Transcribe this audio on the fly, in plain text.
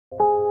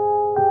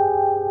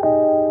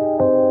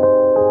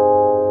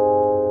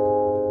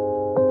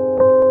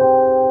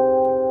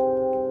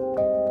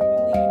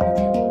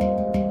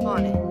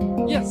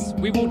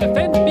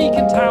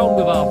town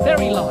with our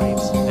very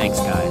lives. Thanks,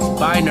 guys.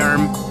 Bye,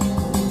 Nerm.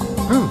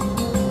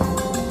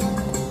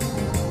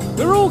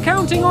 We're all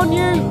counting on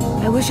you.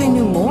 I wish I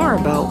knew more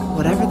about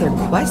whatever their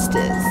quest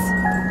is.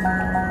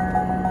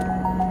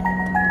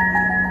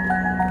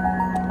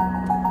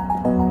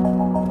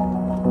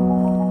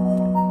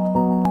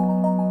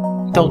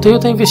 Telltale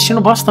tá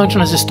investindo bastante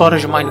nas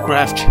histórias de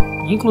Minecraft,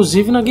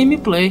 inclusive na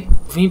gameplay.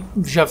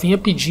 Já vinha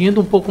pedindo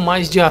um pouco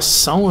mais de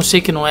ação. Eu sei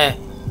que não é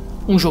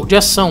um jogo de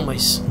ação,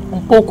 mas um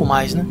pouco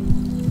mais, né?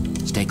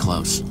 Stay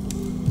close.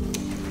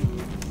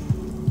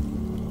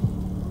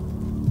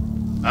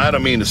 I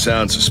don't mean to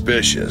sound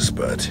suspicious,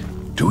 but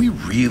do we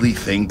really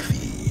think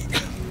the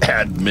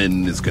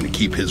admin is going to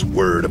keep his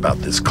word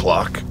about this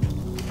clock?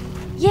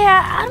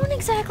 Yeah, I don't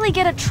exactly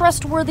get a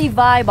trustworthy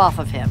vibe off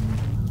of him.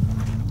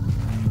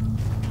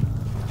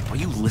 Are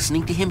you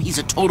listening to him? He's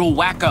a total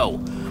wacko.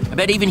 I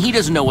bet even he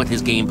doesn't know what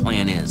his game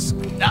plan is.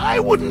 I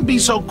wouldn't be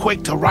so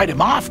quick to write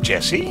him off,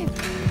 Jesse.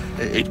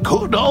 It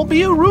could all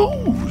be a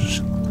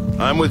ruse.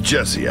 I'm with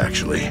Jesse,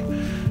 actually.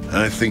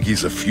 I think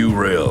he's a few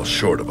rails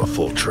short of a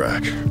full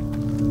track.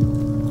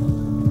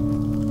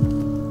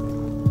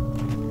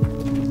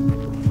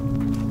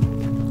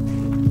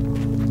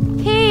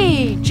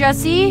 Hey,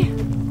 Jesse.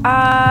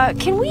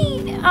 Can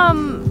we,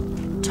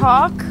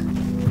 talk?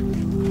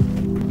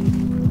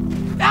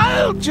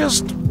 I'll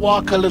just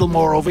walk a little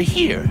more over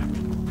here.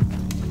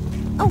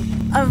 Oh,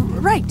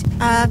 right.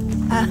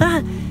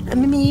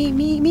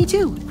 Me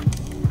too.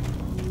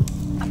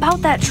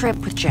 About that trip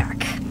with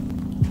Jack.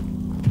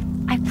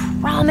 I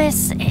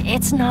promise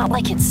it's not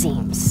like it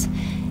seems.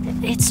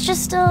 It's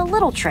just a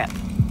little trip.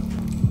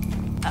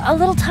 A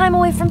little time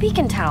away from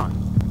Beacon Town.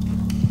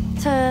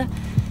 To,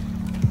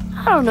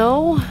 I don't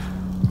know,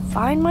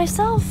 find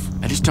myself.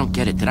 I just don't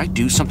get it. Did I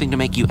do something to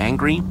make you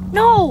angry?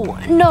 No,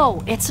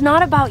 it's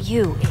not about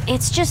you.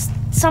 It's just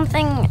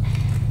something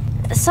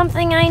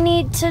I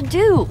need to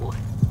do.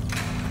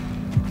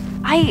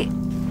 I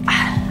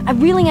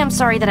really am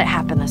sorry that it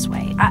happened this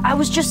way. I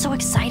was just so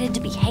excited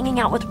to be hanging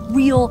out with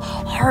real,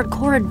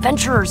 hardcore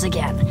adventurers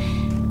again.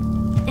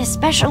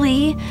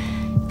 Especially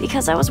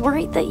because I was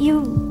worried that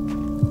you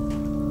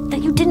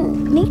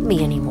didn't need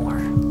me anymore.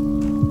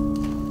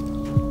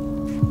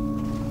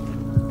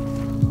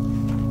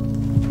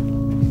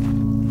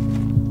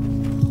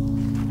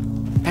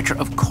 Petra,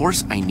 of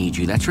course I need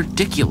you. That's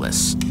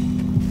ridiculous.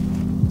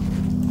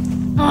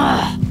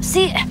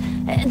 See,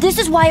 this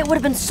is why it would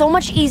have been so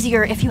much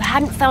easier if you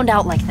hadn't found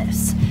out like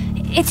this.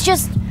 It's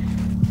just...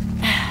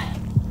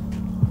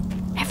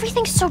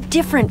 everything's so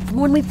different from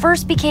when we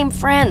first became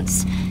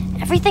friends.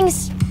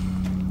 Everything's...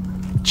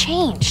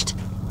 changed.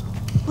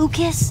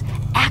 Lucas,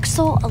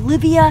 Axel,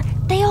 Olivia,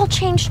 they all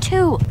changed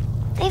too.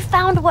 They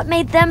found what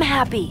made them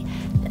happy.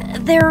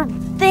 Their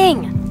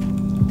thing.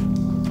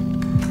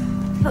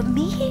 But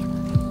me?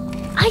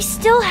 I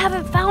still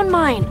haven't found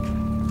mine.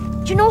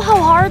 Do you know how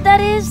hard that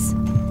is?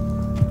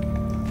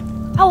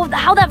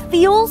 How that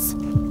feels?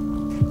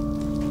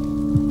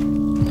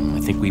 I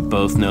think we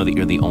both know that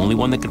you're the only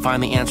one that can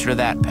find the answer to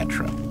that,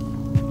 Petra.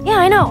 Yeah,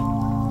 I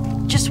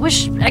know. Just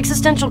wish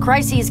existential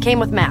crises came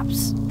with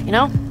maps, you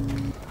know?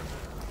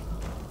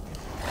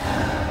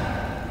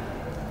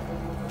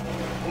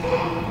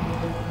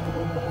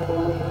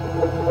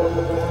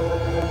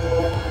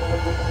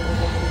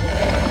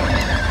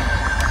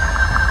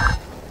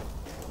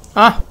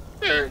 Ah!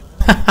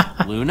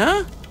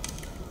 Luna?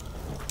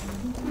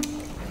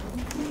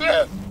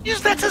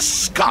 Is that a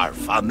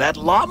scarf on that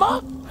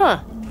llama? Huh.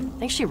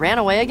 Think she ran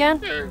away again?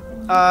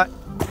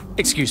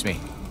 Excuse me.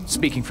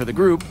 Speaking for the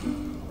group,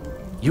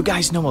 you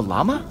guys know a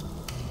llama?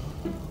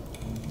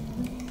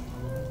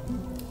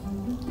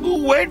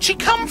 Where'd she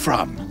come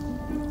from?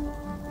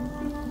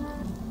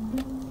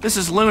 This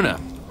is Luna.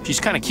 She's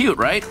kind of cute,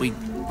 right? We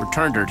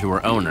returned her to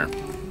her owner,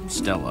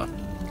 Stella.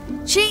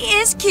 She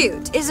is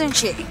cute, isn't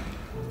she?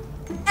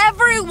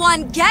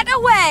 Everyone get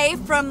away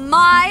from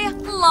my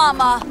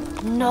llama.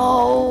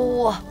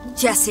 No.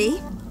 Jesse,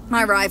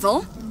 my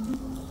rival.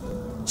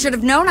 Should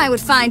have known I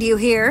would find you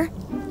here.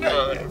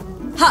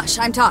 Hush,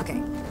 I'm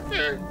talking.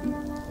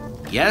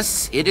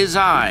 Yes, it is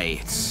I.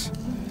 It's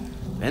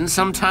been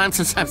some time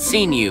since I've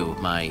seen you,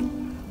 my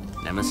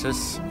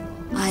nemesis.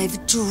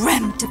 I've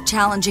dreamt of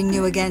challenging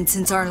you again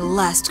since our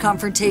last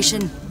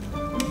confrontation.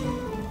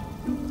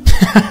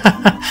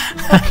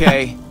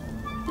 Okay.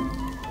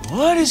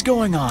 What is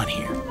going on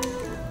here?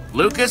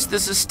 Lucas,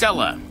 this is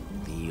Stella,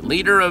 the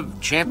leader of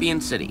Champion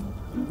City.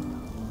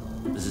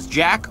 This is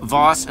Jack,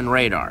 Voss, and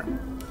Radar.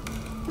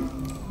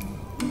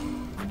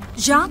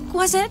 Jacques,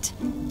 was it?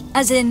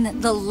 As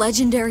in the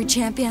legendary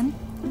champion?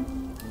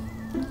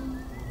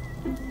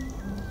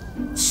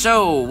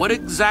 So, what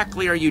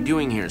exactly are you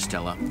doing here,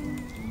 Stella?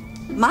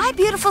 My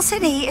beautiful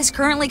city is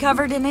currently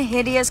covered in a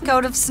hideous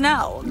coat of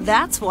snow.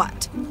 That's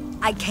what.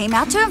 I came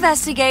out to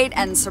investigate,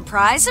 and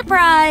surprise,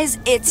 surprise,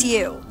 it's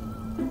you.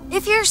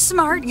 If you're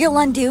smart, you'll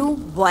undo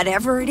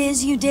whatever it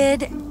is you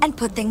did and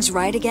put things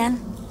right again.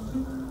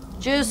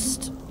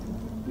 Just...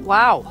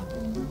 wow.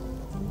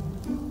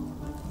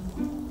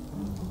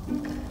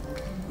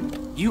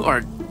 You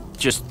are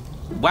just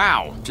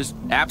wow, just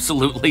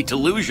absolutely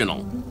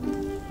delusional.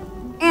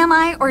 Am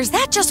I, or is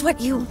that just what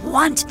you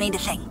want me to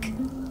think?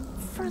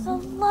 For the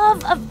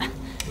love of...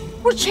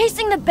 We're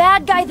chasing the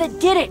bad guy that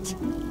did it.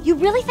 You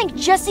really think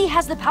Jesse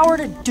has the power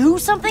to do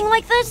something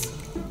like this?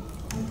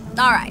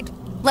 All right,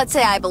 let's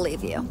say I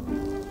believe you.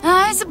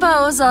 I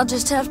suppose I'll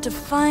just have to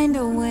find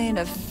a way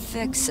to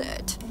fix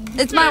it.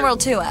 It's my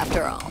world too,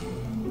 after all.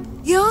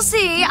 You'll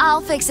see,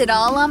 I'll fix it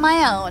all on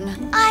my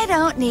own. I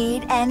don't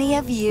need any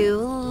of you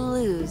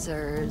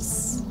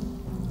losers.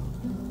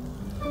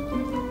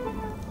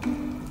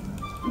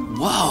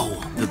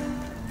 Whoa,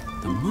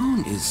 the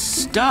moon is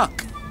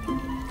stuck.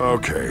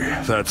 Okay,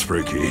 that's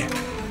freaky.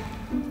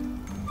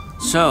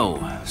 So,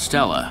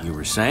 Stella, you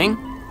were saying?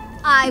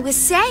 I was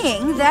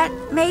saying that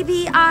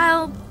maybe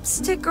I'll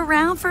stick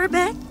around for a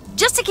bit,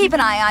 just to keep an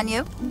eye on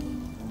you.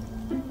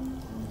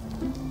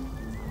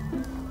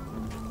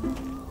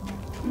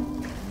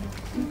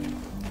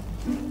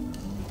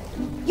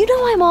 You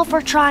know I'm all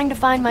for trying to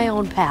find my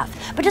own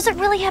path, but does it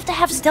really have to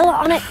have Stella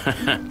on it?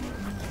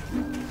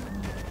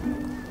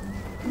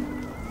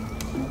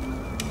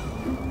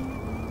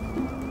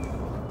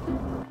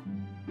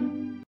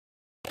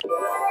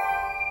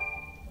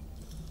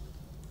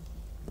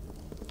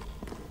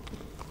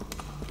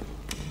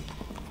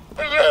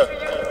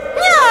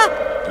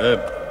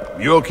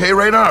 You okay,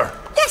 Radar?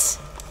 Yes,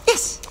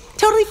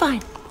 totally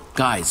fine.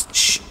 Guys,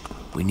 shh.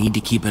 We need to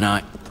keep an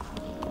eye.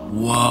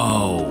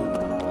 Whoa.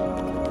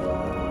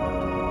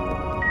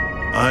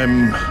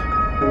 I'm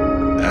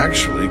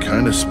actually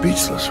kind of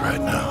speechless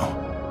right now.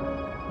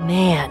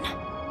 Man.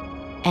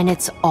 And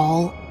it's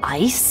all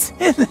ice?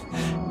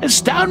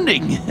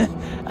 Astounding.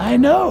 I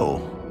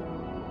know.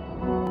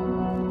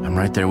 I'm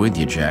right there with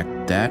you, Jack.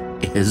 That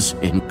is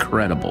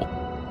incredible.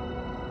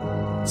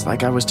 It's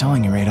like I was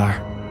telling you,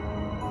 Radar.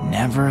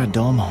 Never a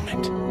dull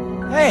moment.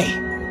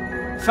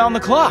 Hey! Found the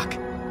clock!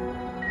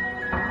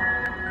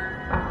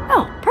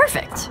 Oh,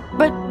 perfect.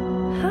 But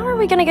how are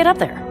we gonna get up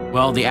there?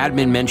 Well, the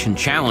admin mentioned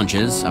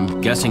challenges.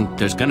 I'm guessing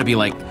there's gonna be,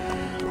 like,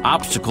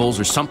 obstacles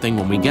or something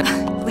when we get...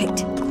 Wait,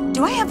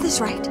 do I have this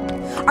right?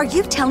 Are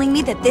you telling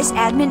me that this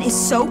admin is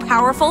so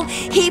powerful,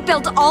 he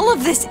built all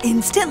of this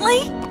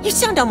instantly? You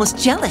sound almost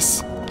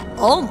jealous.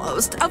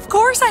 Almost. Of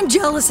course I'm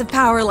jealous of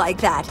power like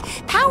that.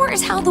 Power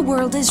is how the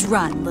world is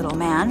run, little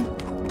man.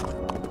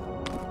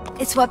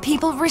 It's what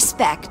people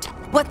respect,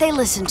 what they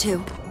listen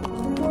to.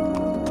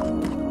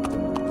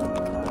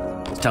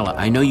 Stella,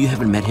 I know you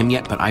haven't met him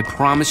yet, but I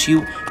promise you,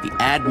 the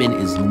admin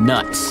is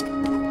nuts.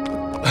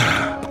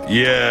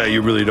 Yeah,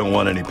 you really don't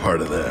want any part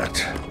of that.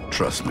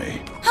 Trust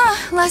me.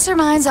 Lesser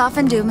minds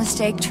often do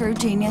mistake true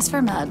genius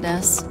for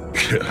madness.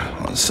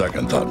 On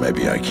second thought,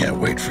 maybe I can't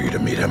wait for you to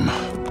meet him.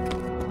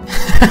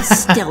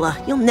 Stella,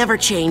 you'll never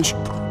change.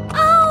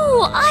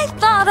 Oh, I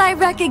thought I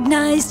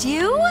recognized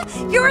you.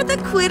 You're the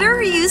quitter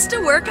who used to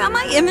work on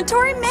my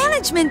inventory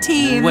management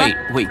team. Wait,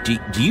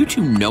 do you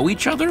two know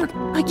each other?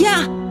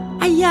 Yeah,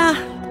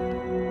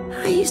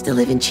 I used to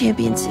live in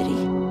Champion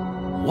City.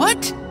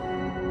 What?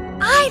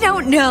 I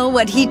don't know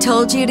what he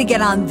told you to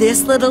get on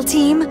this little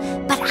team,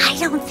 but I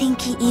don't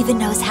think he even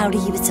knows how to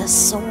use a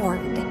sword.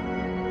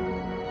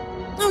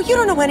 Oh, you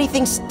don't know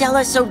anything,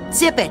 Stella, so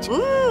zip it.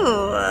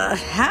 Ooh,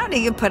 how do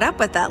you put up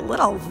with that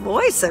little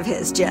voice of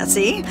his,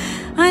 Jesse?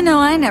 I know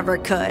I never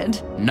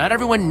could. Not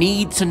everyone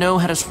needs to know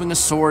how to swing a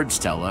sword,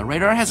 Stella.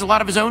 Radar has a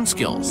lot of his own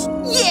skills.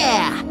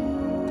 Yeah!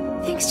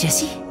 Thanks,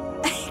 Jesse.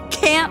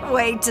 Can't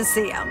wait to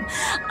see him.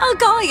 I'll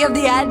call you if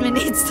the admin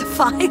needs to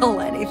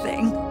file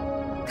anything.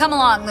 Come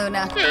along,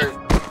 Luna.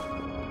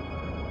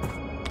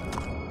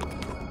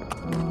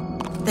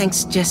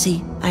 Thanks,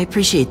 Jesse. I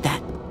appreciate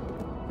that.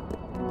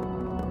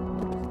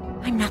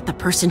 I'm not the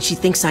person she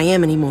thinks I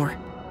am anymore.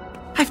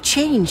 I've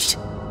changed.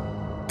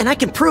 And I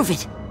can prove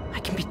it. I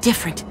can be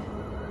different.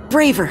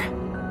 Braver.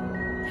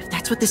 If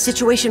that's what the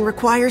situation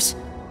requires,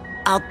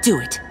 I'll do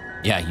it.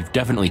 Yeah, you've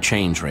definitely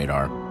changed,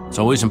 Radar. It's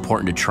always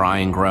important to try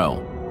and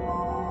grow.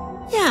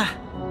 Yeah.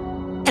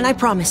 And I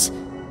promise,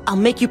 I'll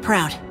make you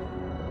proud.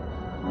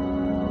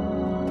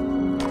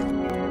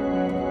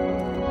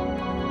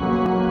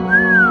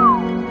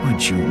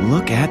 Would you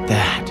look at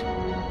that?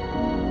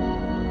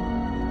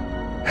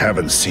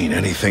 Haven't seen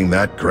anything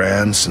that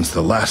grand since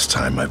the last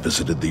time I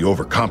visited the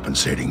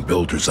overcompensating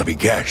builders of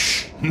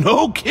Igesh.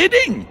 No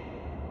kidding!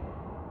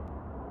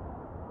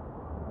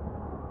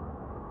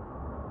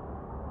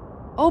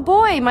 Oh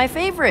boy, my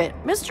favorite,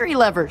 mystery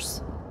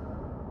levers.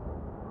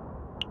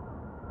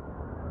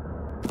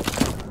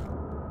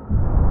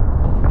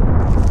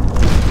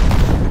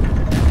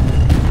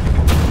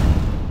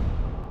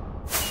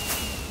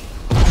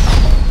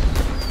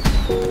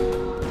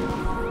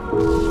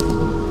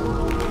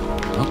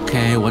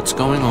 Okay, what's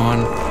going on?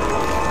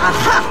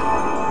 Aha!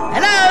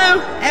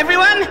 Hello,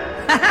 everyone!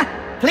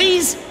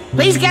 Please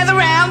gather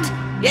round.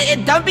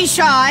 Don't be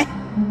shy.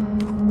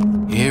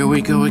 Here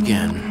we go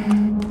again.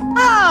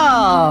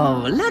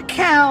 Oh, look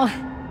how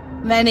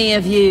many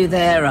of you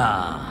there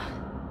are.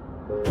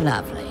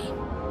 Lovely.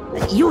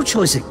 Your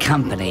choice of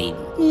company,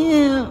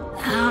 yeah,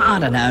 I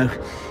don't know.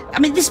 I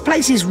mean, this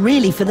place is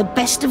really for the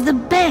best of the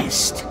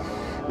best.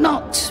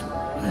 Not...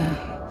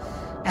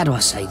 how do I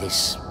say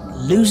this?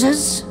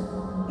 Losers?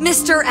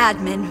 Mr.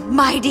 Admin,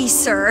 mighty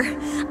sir,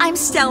 I'm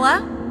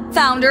Stella,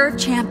 founder of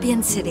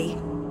Champion City.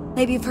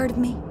 Maybe you've heard of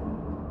me?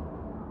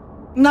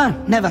 No,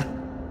 never.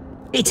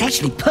 It's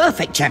actually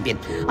perfect, Champion.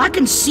 I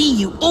can see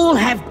you all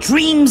have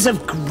dreams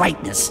of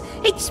greatness.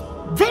 It's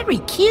very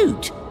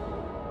cute.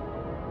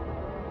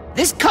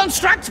 This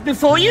construct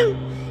before you,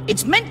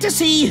 it's meant to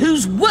see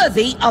who's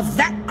worthy of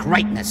that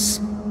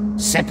greatness.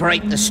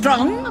 Separate the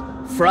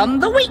strong from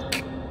the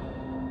weak.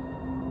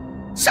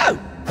 So,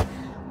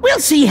 we'll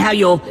see how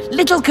your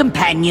little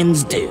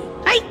companions do,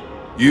 hey?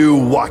 You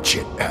watch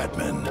it,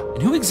 Admin.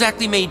 And who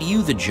exactly made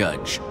you the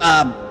judge?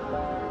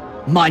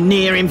 My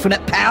near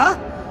infinite power?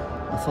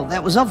 I thought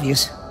that was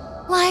obvious.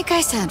 Like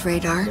I said,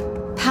 Radar,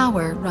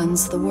 power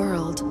runs the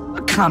world.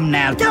 Oh, come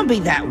now, don't be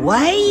that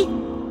way.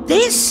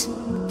 This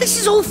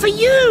is all for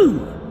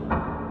you.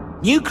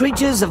 New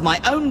creatures of my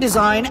own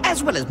design,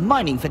 as well as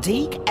mining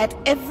fatigue at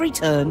every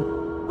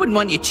turn. Wouldn't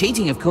want you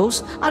cheating, of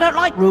course. I don't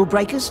like rule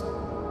breakers.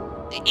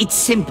 It's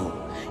simple.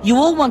 You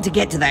all want to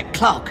get to that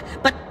clock,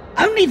 but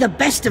only the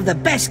best of the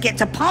best get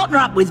to partner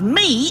up with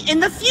me in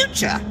the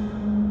future.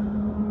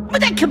 But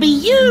that could be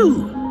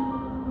you.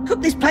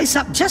 Hook this place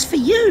up just for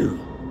you.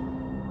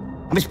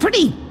 I mean, it's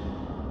pretty...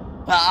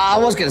 Well, I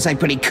was going to say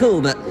pretty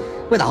cool, but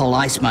with a whole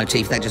ice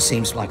motif, that just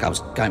seems like I was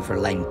going for a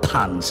lame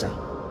pun,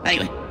 so...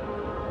 Anyway.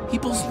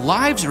 People's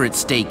lives are at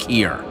stake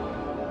here.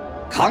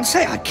 Can't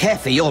say I care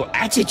for your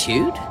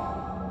attitude,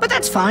 but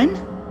that's fine.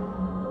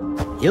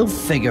 You'll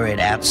figure it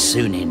out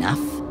soon enough.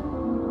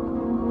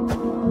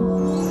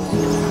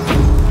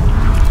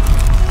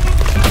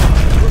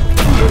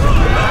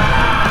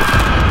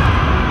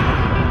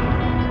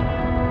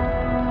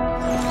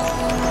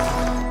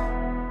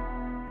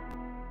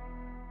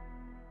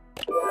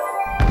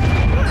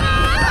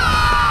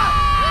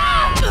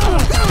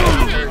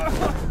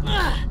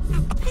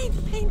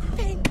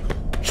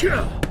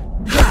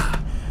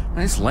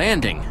 Nice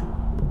landing.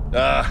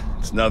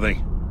 It's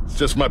nothing. It's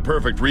just my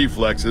perfect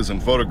reflexes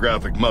and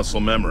photographic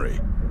muscle memory.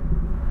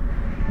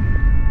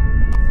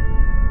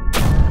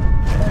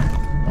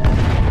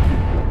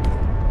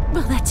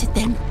 Well, that's it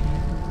then.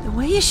 The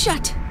way is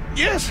shut.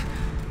 Yes.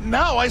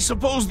 Now I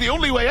suppose the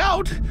only way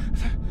out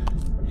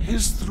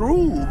is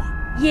through.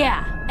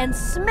 Yeah, and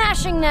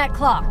smashing that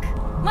clock.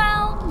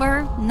 Well,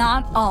 we're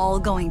not all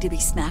going to be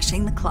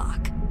smashing the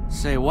clock.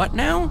 Say what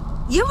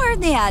now? You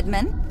heard the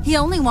admin. He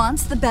only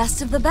wants the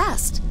best of the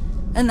best.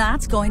 And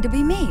that's going to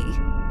be me.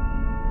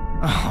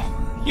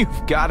 Oh,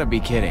 you've got to be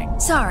kidding.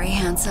 Sorry,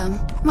 handsome.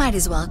 Might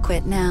as well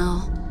quit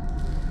now.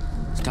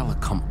 Stella,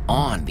 come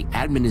on. The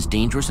admin is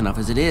dangerous enough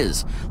as it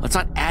is. Let's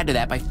not add to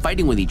that by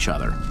fighting with each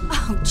other.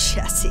 Oh,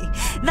 Jesse.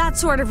 That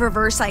sort of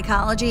reverse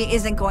psychology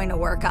isn't going to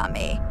work on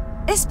me.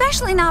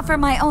 Especially not for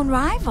my own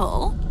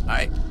rival.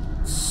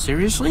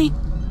 Seriously?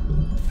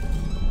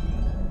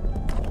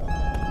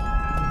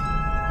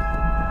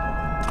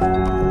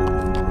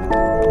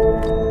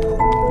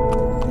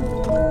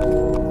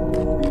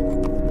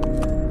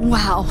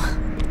 Wow.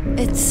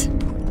 It's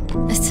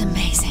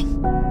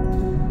amazing.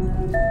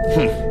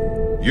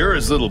 You're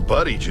his little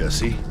buddy,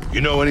 Jesse.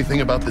 You know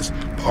anything about this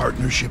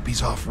partnership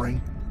he's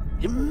offering?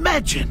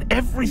 Imagine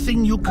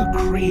everything you could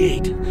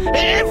create,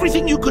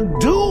 everything you could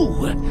do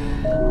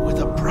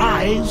with a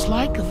prize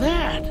like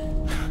that.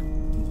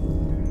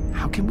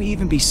 How can we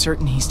even be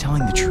certain he's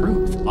telling the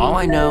truth? All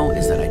I know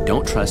is that I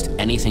don't trust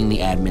anything the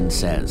admin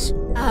says.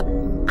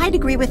 I'd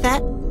agree with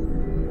that.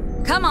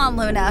 Come on,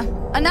 Luna.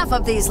 Enough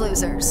of these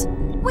losers.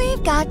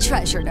 We've got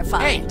treasure to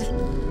find. Hey.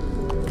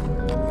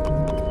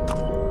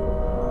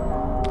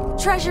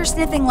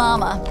 Treasure-sniffing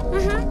llama.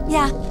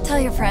 Yeah, tell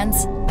your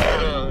friends.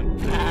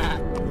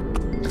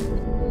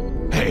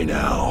 Hey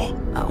now.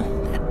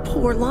 Oh, that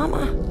poor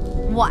llama.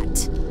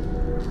 What?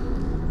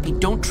 Hey,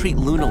 don't treat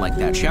Luna like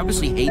that. She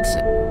obviously hates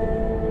it.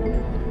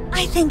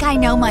 I think I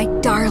know my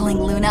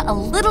darling Luna a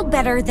little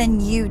better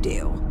than you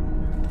do.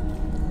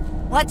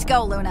 Let's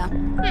go, Luna.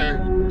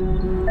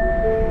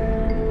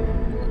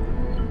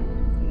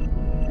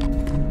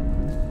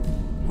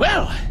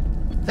 Well,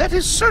 that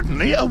is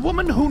certainly a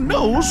woman who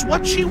knows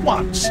what she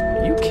wants.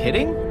 Are you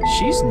kidding?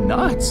 She's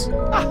nuts.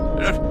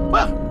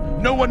 Well,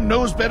 no one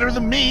knows better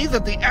than me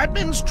that the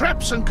admin's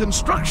traps and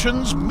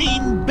constructions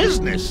mean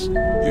business.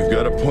 You've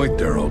got a point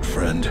there, old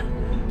friend.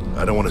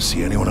 I don't want to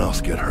see anyone else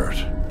get hurt.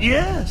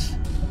 Yes.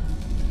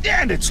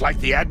 And it's like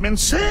the admin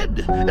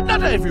said.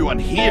 Not everyone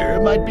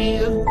here might be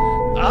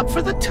up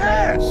for the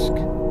task.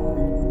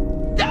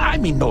 I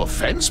mean, no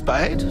offense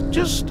by it.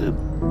 Just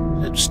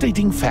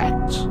stating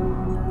facts.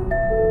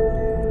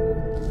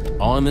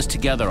 All in this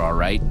together, all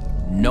right?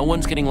 No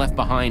one's getting left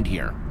behind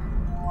here.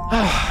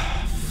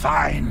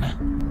 Fine.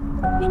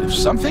 But if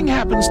something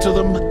happens to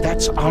them,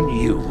 that's on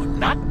you,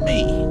 not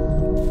me.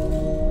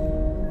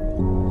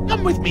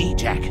 Come with me,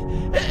 Jack.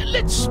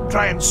 Let's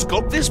try and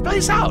scope this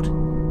place out.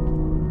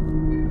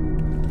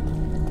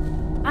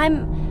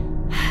 I'm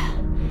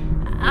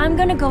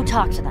gonna go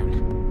talk to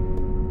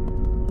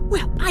them.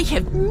 Well, I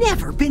have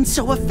never been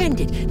so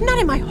offended. Not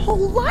in my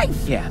whole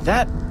life. Yeah,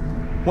 that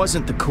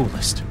wasn't the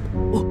coolest.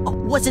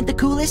 Wasn't the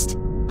coolest?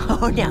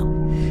 Oh, no.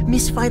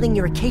 Misfiling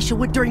your acacia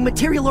wood during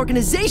Material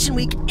Organization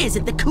Week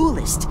isn't the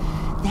coolest.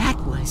 That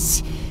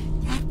was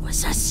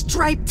a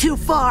stripe too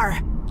far.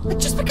 But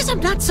just because I'm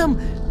not some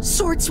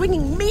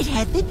sword-swinging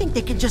meathead, they think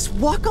they can just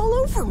walk all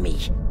over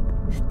me.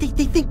 They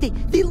think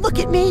they look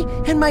at me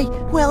and my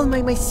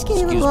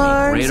scaly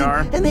arms,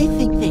 and they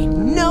think they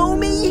know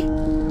me.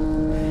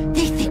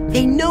 They think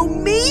they know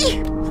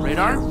me.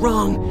 Radar? You're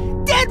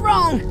wrong. Dead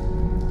wrong.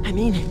 I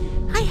mean,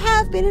 I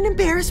have been an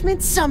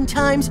embarrassment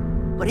sometimes,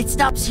 but it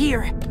stops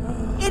here.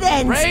 It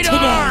ends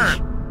Radar!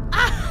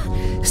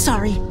 today.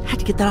 Sorry, had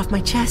to get that off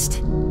my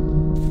chest.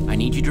 I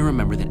need you to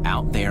remember that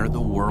out there,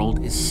 the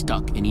world is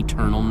stuck in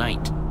eternal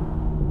night.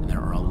 And there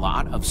are a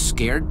lot of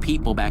scared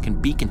people back in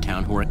Beacon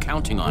Town who are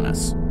counting on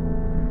us.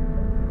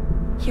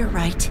 You're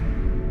right.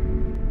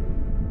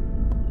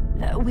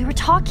 We were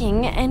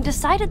talking and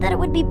decided that it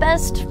would be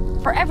best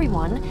for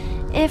everyone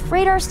if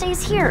Radar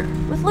stays here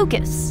with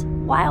Lucas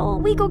while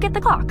we go get the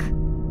clock.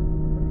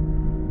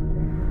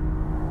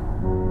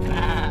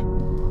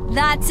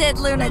 That's it,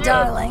 Luna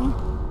darling.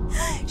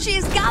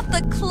 She's got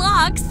the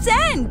clock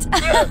sent!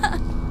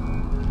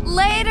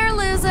 Later,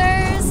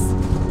 losers!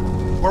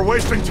 We're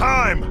wasting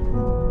time!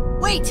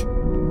 Wait!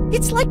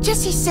 It's like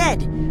Jesse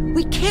said.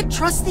 We can't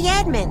trust the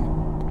admin.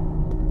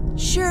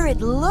 Sure,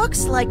 it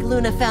looks like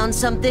Luna found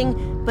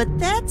something, but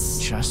that's...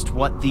 Just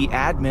what the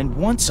admin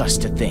wants us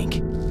to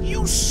think.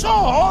 You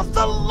saw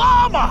the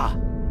llama!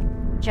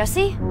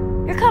 Jesse,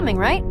 you're coming,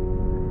 right?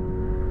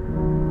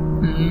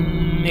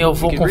 Eu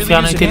vou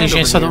confiar na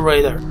inteligência do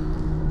Radar.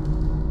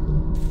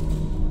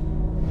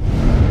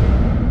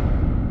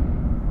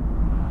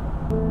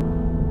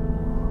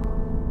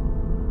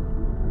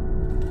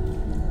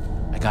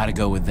 I gotta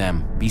go with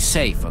them. Be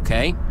safe,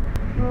 okay?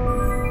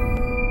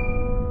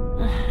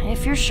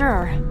 If you're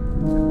sure.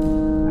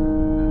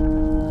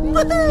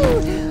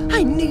 Woohoo!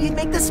 I knew you'd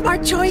make the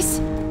smart choice.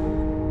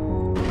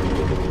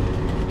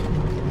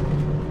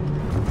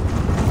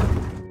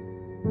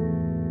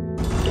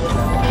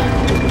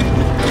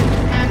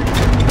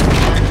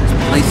 This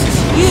place is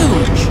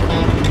huge!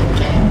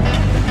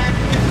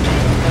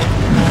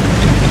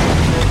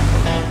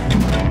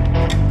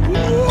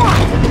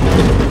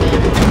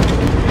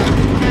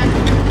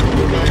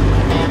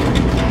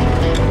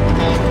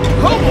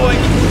 Oh boy!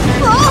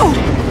 Oh!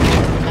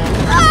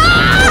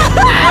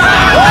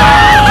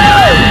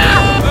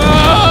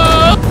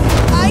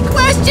 I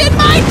question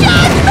my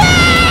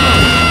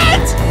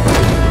judgment!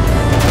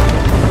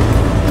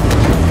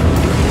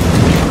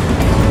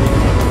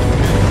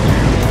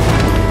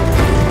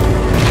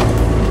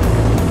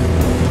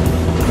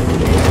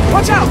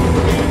 Watch out!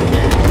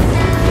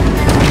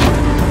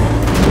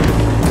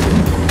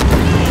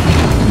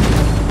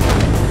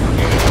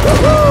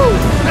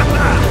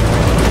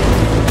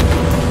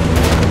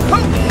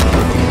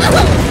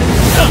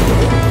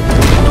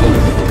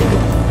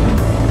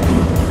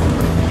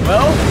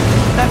 Well,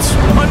 that's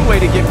one way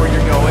to get where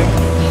you're going.